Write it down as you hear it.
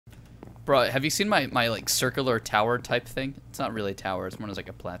Bro, have you seen my like circular tower type thing? It's not really a tower. It's more as like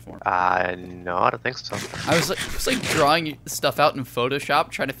a platform. No, I don't think so. I was like drawing stuff out in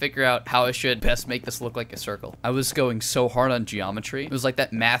Photoshop, trying to figure out how I should best make this look like a circle. I was going so hard on geometry. It was like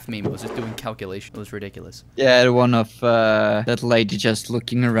that math meme. I was just doing calculation. It was ridiculous. Yeah, the one of that lady just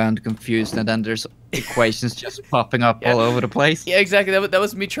looking around confused, and then there's equations just popping up all over the place. Yeah, exactly. That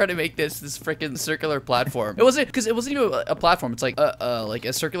was me trying to make this freaking circular platform. It wasn't because it wasn't even a platform. It's like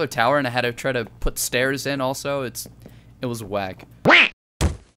a circular tower, and I had to try to put stairs in. Also, it was whack.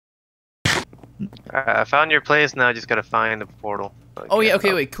 I found your place. Now I just gotta find the portal. Oh yeah.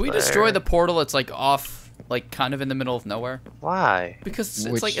 Okay. Wait. Can we destroy the portal? It's like off, like kind of in the middle of nowhere. Why? Because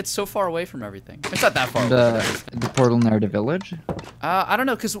it's like it's so far away from everything. It's not that far away. The portal near the village. I don't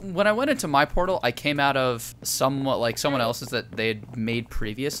know, because when I went into my portal, I came out of somewhat like someone else's that they had made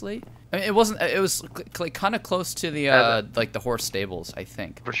previously. I mean, it wasn't. It was like kind of close to the like the horse stables, I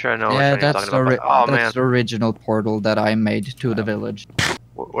think. For sure, I know. Yeah, what you're that's talking about. Oh man, that's the original portal that I made to the village.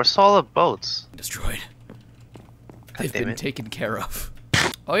 We're solid boats. Destroyed. They've damn been it. taken care of.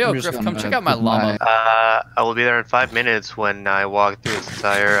 Oh yo, I'm just Griff, come gonna check out my put llama. I will be there in 5 minutes when I walk through this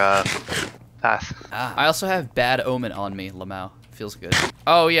entire path. I also have bad omen on me, Lamau. Feels good.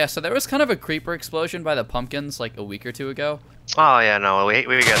 Oh yeah, so there was kind of a creeper explosion by the pumpkins like a week or two ago. Oh yeah, no, we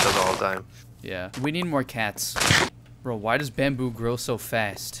get those all the time. Yeah, we need more cats. Bro, why does bamboo grow so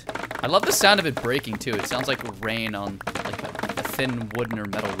fast? I love the sound of it breaking too. It sounds like rain on like a thin wooden or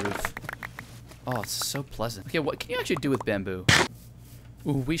metal roof. Oh, it's so pleasant. Okay, what can you actually do with bamboo?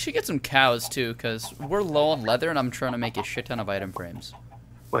 Ooh, we should get some cows too, because we're low on leather and I'm trying to make a shit ton of item frames.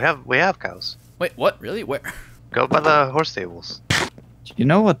 We have cows. Wait, what? Really? Where? Go by the horse stables. Do you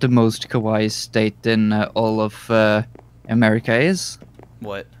know what the most kawaii state in all of America is?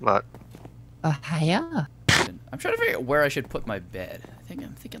 What? What? Yeah. I'm trying to figure out where I should put my bed.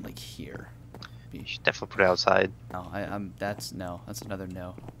 I'm thinking like here. You should definitely put it outside. No, that's another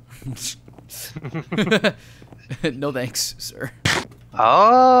no. No thanks, sir.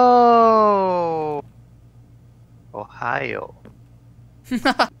 Oh, Ohio.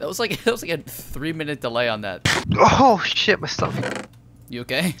 that was like a 3-minute delay on that. Oh shit, my stomach. You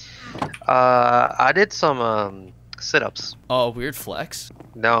okay? I did some sit-ups. Oh, weird flex.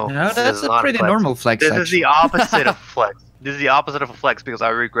 No, No, this that's is a not pretty flex. normal flex. This is actually. the opposite of flex. This is the opposite of a flex because I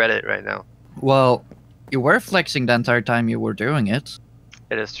regret it right now. Well, you were flexing the entire time you were doing it,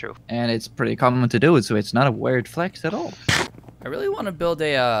 It is true. and it's pretty common to do it, so it's not a weird flex at all. I really want to build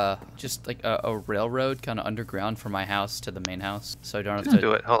a just like a railroad kind of underground from my house to the main house, so I don't have to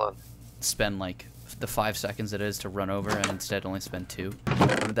Do it. Hold on. spend like the 5 seconds it is to run over and instead only spend 2.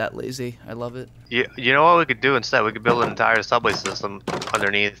 I'm that lazy. I love it. You know what we could do instead? We could build an entire subway system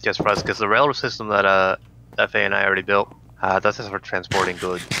underneath just for us, because the railroad system that FA and I already built, that's just for transporting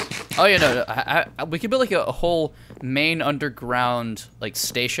goods. Oh yeah, no, we could build like a whole main underground like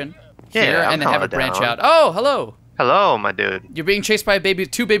station here, Yeah, I'm and then have it kinda branch down. out. Oh, hello! Hello, my dude. You're being chased by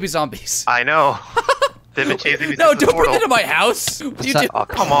two baby zombies. I know. They've been chasing me No, since the don't bring portal. it into my house. What do you do? Oh,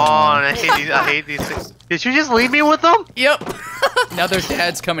 come on. I hate these things. Did you just leave me with them? Yep. Now their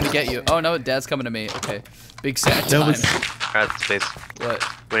dad's coming to get you. Oh no, dad's coming to me. Okay. Big sad time. Alright, Space. What?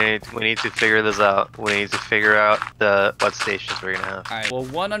 We need to figure this out. We need to figure out what stations we're gonna have. Alright, well,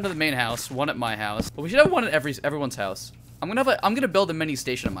 one under the main house, one at my house. But we should have one at everyone's house. I'm gonna build a mini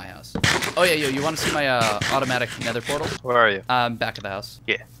station at my house. Oh yeah, you wanna see my automatic nether portal? Where are you? Back of the house.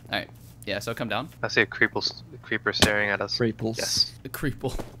 Yeah. Alright. Yeah, so come down. I see a creeper staring at us. Creeples. Yes. The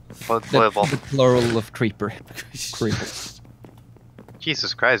creeple. What The level? plural of creeper. Creeples.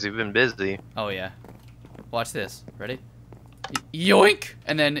 Jesus Christ, you've been busy. Oh yeah. Watch this. Ready? Yoink!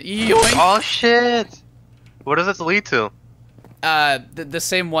 And then yoink! Oh shit! What does this lead to? The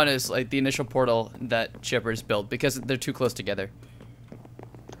same one as like the initial portal that Chippers built because they're too close together.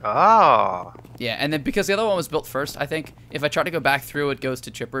 Oh. Yeah, and then because the other one was built first, I think if I try to go back through, it goes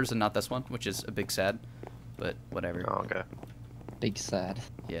to Chippers and not this one, which is a big sad. But whatever. Oh, okay. Big sad.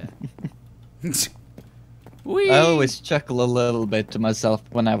 Yeah. Whee! I always chuckle a little bit to myself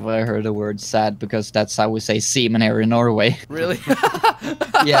whenever I hear the word sad, because that's how we say semen here in Norway. Really?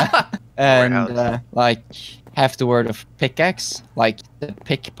 Yeah. And Warehouse. like half the word of pickaxe, like the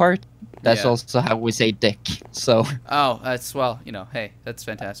pick part, that's Yeah. also how we say dick. So Oh, that's, well, you know, hey, that's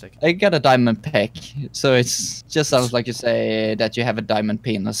fantastic. I got a diamond pick, so it's just sounds like you say that you have a diamond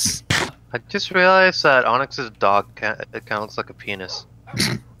penis. I just realized that Onyx's dog counts like a penis.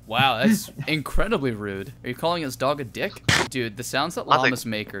 Wow, that's incredibly rude. Are you calling his dog a dick? Dude, the sounds that Nothing. llamas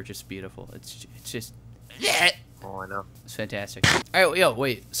make are just beautiful. It's just... Yeah. Oh, I know. It's fantastic. Alright, yo,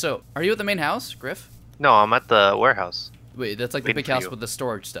 wait. So, are you at the main house, Griff? No, I'm at the warehouse. Wait, that's like the Waiting big for house you. with the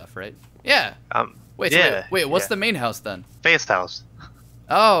storage stuff, right? Yeah. Wait, so Yeah, wait, what's yeah. the main house then? Face house.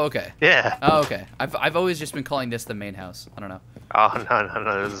 Oh, okay. Yeah. Oh, okay. I've always just been calling this the main house. I don't know. Oh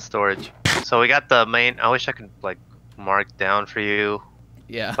no, this is storage. So we got the main. I wish I could like mark down for you,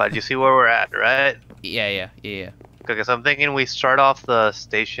 Yeah. but you see where we're at, right? Yeah. Okay, so I'm thinking we start off the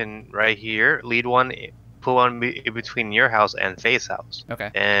station right here. Lead one, put one in between your house and Face house, Okay.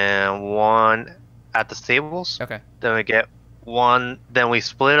 and one at the stables. Okay. Then we get one. Then we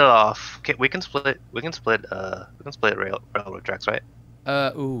split it off. Okay, we can split. Railroad tracks, right?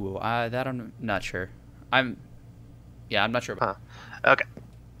 That I'm not sure. I'm not sure about. Huh. Okay.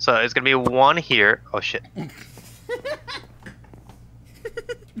 So it's gonna be one here. Oh shit.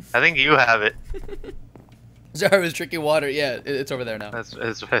 I think you have it. Sorry, I was drinking water. Yeah, it's over there now. It's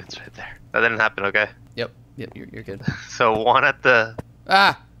right there. That didn't happen. Okay. Yep, you're good. So one at the.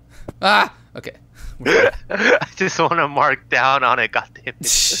 Okay. I just want to mark down on it. God damn it.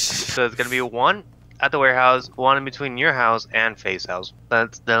 So it's gonna be one at the warehouse, one in between your house and Face house. Then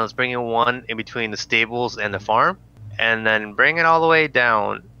let's bring in one in between the stables and the farm, and then bring it all the way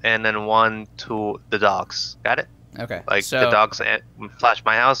down, and then one to the docks. Got it? Okay. Like so, the docks and flash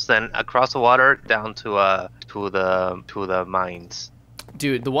my house, then across the water down to the mines.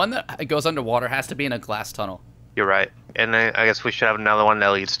 dude, the one that goes underwater has to be in a glass tunnel. You're right. And then I guess we should have another one that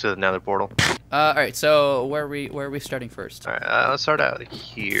leads to the nether portal. All right. So where are we starting first? All right, let's start out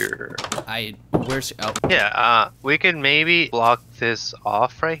here. Where's oh Yeah, we could maybe block this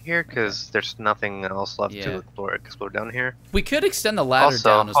off right here because there's nothing else left to explore down here. we could extend the ladder Also,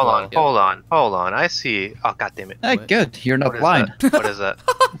 down as hold well. on, hold on. I see. Oh, god damn it. Hey, What? good. You're not What is blind. that? What is that?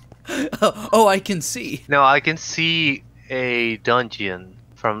 Oh, I can see. No, I can see a dungeon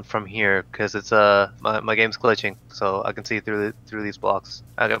from here because it's my game's glitching, so I can see through these blocks.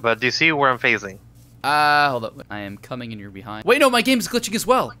 Okay, but do you see where I'm facing? Hold up. I am coming and you're behind. Wait, no, my game's glitching as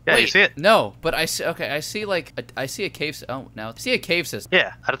well. Yeah, Wait, you see it? No, but I see. Okay, I see like I see a cave. Oh, now I see a cave system.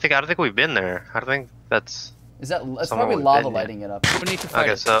 Yeah, I don't think we've been there. I don't think that's. Is that? It's Someone probably with lava it, yeah. lighting it up. We need to fight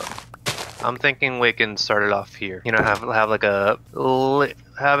Okay, it. so I'm thinking we can start it off here. You know, have like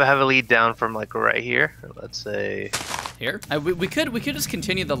have a lead down from like right here. Let's say. Here? We could just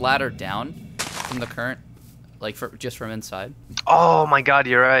continue the ladder down from the current, like just from inside. Oh my God,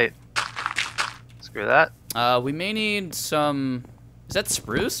 you're right. Screw that. We may need some. Is that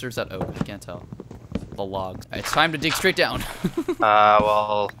spruce or is that oak? I can't tell. The logs. Alright, it's time to dig straight down.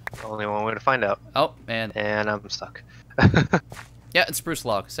 Well, only one way to find out. Oh man. And I'm stuck. Yeah, it's spruce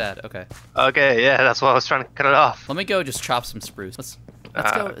log. Sad. Okay. Okay, yeah, that's why I was trying to cut it off. Let me go just chop some spruce. Let's go.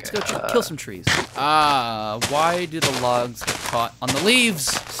 Okay, Let's go kill some trees. Why do the logs get caught on the leaves?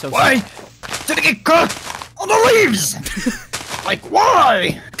 So Why did it get caught on the leaves? Like,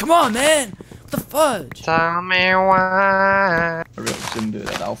 why? Come on, man. What the fudge? Tell me why. I really shouldn't do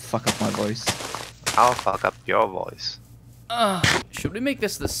that. I'll fuck up my voice. I'll fuck up your voice. Should we make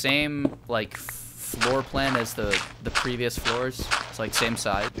this the same like floor plan as the previous floors? It's like same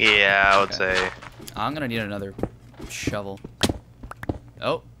size. Yeah, I would say. I'm gonna need another shovel.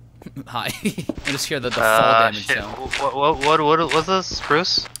 Oh, hi. I just hear the fall damage shit. sound. What was this?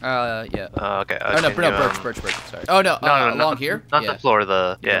 Spruce? Yeah. Okay. Oh no, birch. Sorry. Oh no, No, along here. Not Yeah. the floor.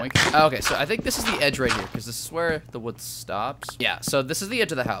 Yeah. Yoink. Oh, okay, so I think this is the edge right here because this is where the wood stops. Yeah. So this is the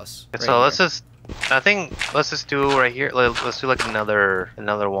edge of the house. Right So let's here. just. I think let's just do right here. Let's do like another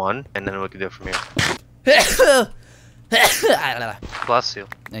one, and then we can do it from here. Bless you.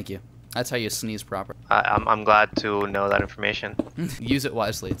 Thank you. That's how you sneeze proper. I'm glad to know that information. Use it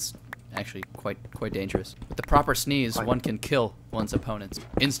wisely. It's actually quite dangerous. With the proper sneeze, one can kill one's opponents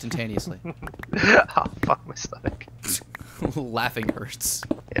instantaneously. Oh fuck my stomach. Laughing hurts.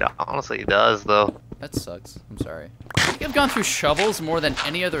 It honestly does though. That sucks. I'm sorry. I think I've gone through shovels more than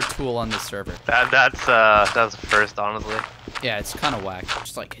any other tool on this server. That's first honestly. Yeah, it's kind of whack.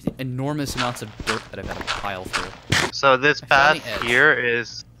 Just like enormous amounts of dirt that I've had to pile through. So this I found path the edge. here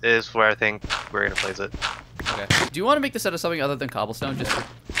is where I think we're gonna place it. Okay. Do you want to make this out of something other than cobblestone, just for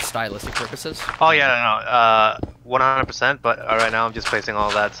stylistic purposes? Oh yeah, no, 100%. But right now I'm just placing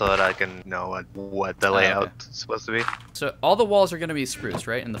all that so that I can know what the layout is supposed to be. So all the walls are going to be spruce,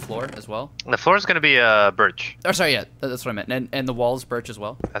 right? And the floor as well? The floor is gonna be birch. Oh, sorry, yeah, that's what I meant. And the walls birch as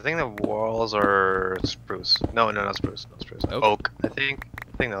well? I think the walls are spruce. No, not spruce. Not spruce. Oak? Oak. I think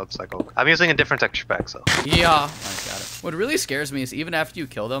that looks like oak. I'm using a different texture pack, so. Yeah. I got it. What really scares me is even after you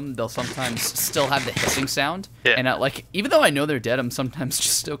kill them, they'll sometimes still have the hissing sound. Yeah. And like, even though I know they're dead, I'm sometimes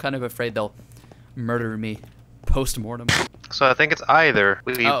just still kind of afraid they'll murder me post-mortem. So I think it's either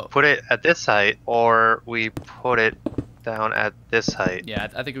we put it at this height or we put it down at this height. Yeah,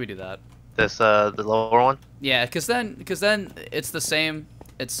 I think we do that. This the lower one. Yeah, because then it's the same.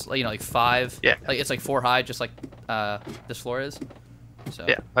 It's like, you know, like 5. Yeah. Like it's like 4 high, just like this floor is. So.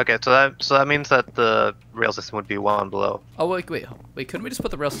 Yeah. Okay. So that means that the rail system would be 1 below. Oh wait. Couldn't we just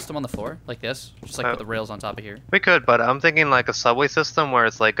put the rail system on the floor like this? Just like put the rails on top of here. We could, but I'm thinking like a subway system where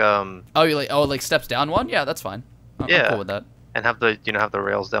it's like Oh, you like steps down one? Yeah, that's fine. I'm cool with that. And have the have the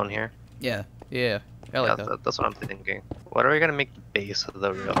rails down here. Yeah. I like that. That's what I'm thinking. What are we gonna make the base of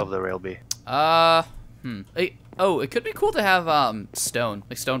the rail be? Hey, it could be cool to have stone,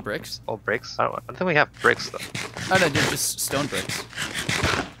 like stone bricks. Oh, bricks? I don't think we have bricks though. Oh no, just stone bricks.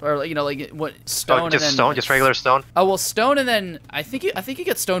 Or like, you know, like what stone? Oh, just and then, stone, like, just regular stone. Oh well, stone and then I think you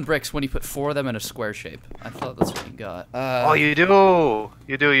get stone bricks when you put 4 of them in a square shape. I thought that's what you got. Oh, you do.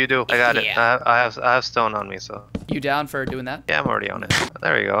 I got it. Yeah. I have stone on me, so. You down for doing that? Yeah, I'm already on it.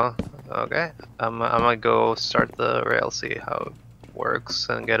 There we go. Okay, I'm gonna go start the rail, see how it works,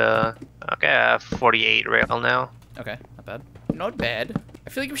 and get a. Okay, I have 48 rail now. Okay, not bad. Not bad. I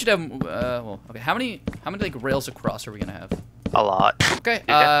feel like we should have. Well, okay. How many like rails across are we gonna have? A lot. Okay.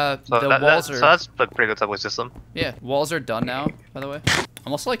 Yeah. So the walls are. So that's a pretty good subway system. Yeah, walls are done now. By the way,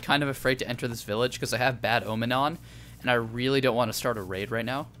 I'm also like kind of afraid to enter this village because I have bad omen on, and I really don't want to start a raid right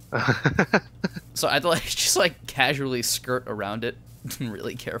now. So I'd like just like casually skirt around it,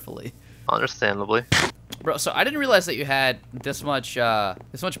 really carefully. Understandably. Bro, so I didn't realize that you had this much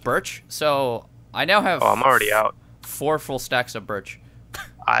birch. So I now have. Oh, I'm already out. 4 full stacks of birch.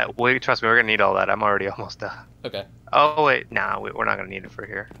 Wait, trust me, we're gonna need all that. I'm already almost done. Okay. Oh wait, nah, we're not gonna need it for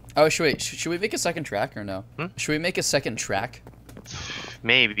here. Oh, should we make a second track or no? Should we make a second track?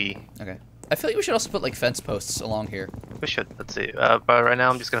 Maybe. Okay. I feel like we should also put like fence posts along here. We should. Let's see. But right now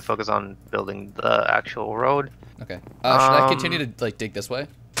I'm just gonna focus on building the actual road. Okay. Should I continue to like dig this way?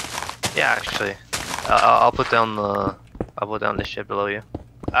 Yeah, actually, I'll put down the shit below you.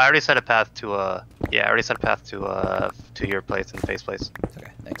 I already set a path to to your place and face place.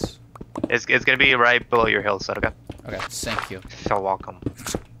 Okay. Thanks. It's gonna be right below your hill set. Okay. Okay. Thank you. So welcome.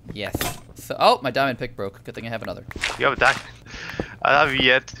 Yes. Oh, my diamond pick broke. Good thing I have another. You have a diamond. I have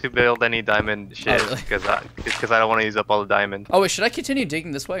yet to build any diamond shit really? because I don't want to use up all the diamond. Oh wait, should I continue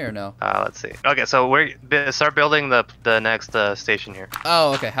digging this way or no? Let's see. Okay, so we're start building the next station here.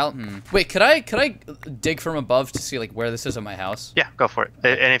 Oh, okay. Wait, could I dig from above to see like where this is in my house? Yeah, go for it.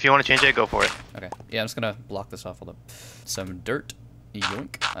 And if you want to change it, go for it. Okay. Yeah, I'm just gonna block this off. Hold up. Some dirt.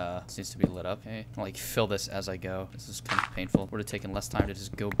 Yoink. This needs to be lit up. Okay. I'll like fill this as I go. This is kind of painful. Would have taken less time to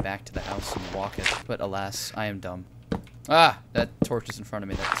just go back to the house and walk it. But alas, I am dumb. Ah! That torch is in front of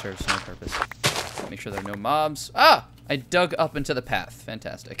me. That serves no purpose. Make sure there are no mobs. Ah! I dug up into the path.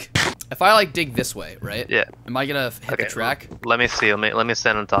 Fantastic. If I like dig this way, right? Yeah. Am I gonna hit the track? Let me see. Let me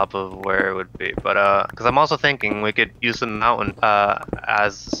stand on top of where it would be. But because I'm also thinking we could use the mountain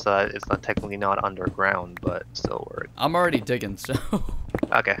as it's not technically not underground, but still work. I'm already digging, so.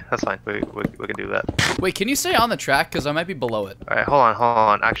 Okay, that's fine. We can do that. Wait, can you stay on the track? Because I might be below it. All right, hold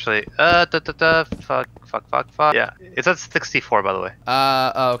on. Actually, fuck. Yeah, it's at 64 by the way.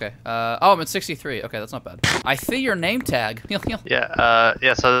 Oh, okay. Oh, I'm at 63. Okay, that's not bad. I see your name tag.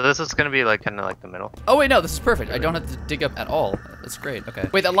 Yeah, so this is gonna be like kind of like the middle. Oh wait, no, this is perfect. I don't have to dig up at all. That's great. Okay.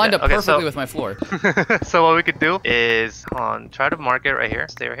 Wait, that lined up perfectly with my floor. So what we could do is, hold on, try to mark it right here.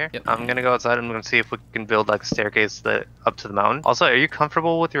 Stay right here. Yep. I'm gonna go outside and I'm gonna see if we can build like a staircase up to the mountain. Also, are you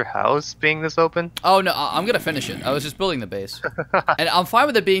comfortable with your house being this open? Oh no, I'm gonna finish it. I was just building the base, and I'm fine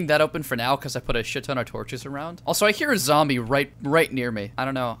with it being that open for now because I put a shit ton of torches around. Also, I hear a zombie right near me. I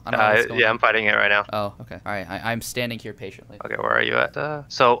don't know. What's going on. I'm fighting it right now. Oh, okay. All right, I'm standing here patiently. Okay, where are you at?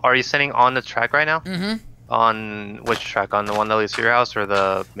 So are you sitting on the track right now? Mm-hmm. On which track? On the one that leads to your house or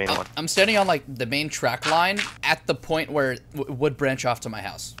the main one? I'm standing on like the main track line at the point where it would branch off to my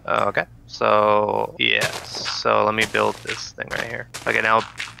house. Okay. So yeah. So let me build this thing right here. Okay, now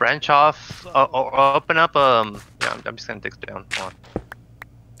branch off. Open up. Yeah, I'm just gonna dig down. Hold on.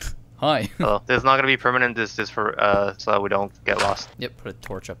 Hi. Oh, this is not gonna be permanent. This is for so we don't get lost. Yep. Put a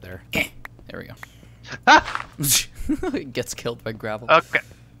torch up there. There we go. Ah! It gets killed by gravel. Okay.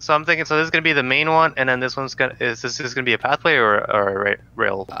 So I'm thinking, so this is gonna be the main one, and then this one's gonna is gonna be a pathway or a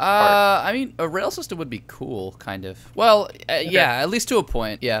rail? I mean, a rail system would be cool, kind of. Well, yeah, at least to a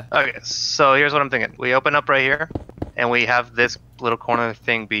point. Yeah. Okay. So here's what I'm thinking. We open up right here, and we have this little corner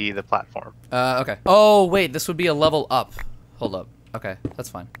thing be the platform. Okay. Oh wait, this would be a level up. Hold up. Okay, that's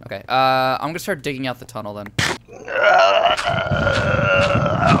fine. Okay. I'm gonna start digging out the tunnel then.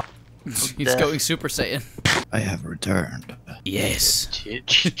 He's going Super Saiyan. I have returned. Yes.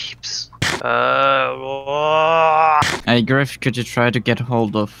 Jeeps. Hey Griff, could you try to get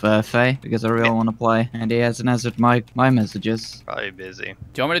hold of Faye? Because I really want to play, and he hasn't answered my messages. Probably busy.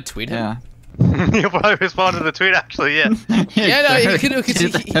 Do you want me to tweet him? Yeah. He'll probably respond to the tweet, actually, yeah. Yeah, no, Sure. he, could,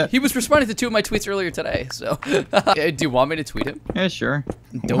 'cause he was responding to 2 of my tweets earlier today. So, do you want me to tweet him? Yeah, sure.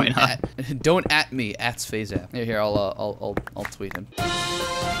 Why Don't not? don't at me. @SpaceApp. Here, I'll tweet him.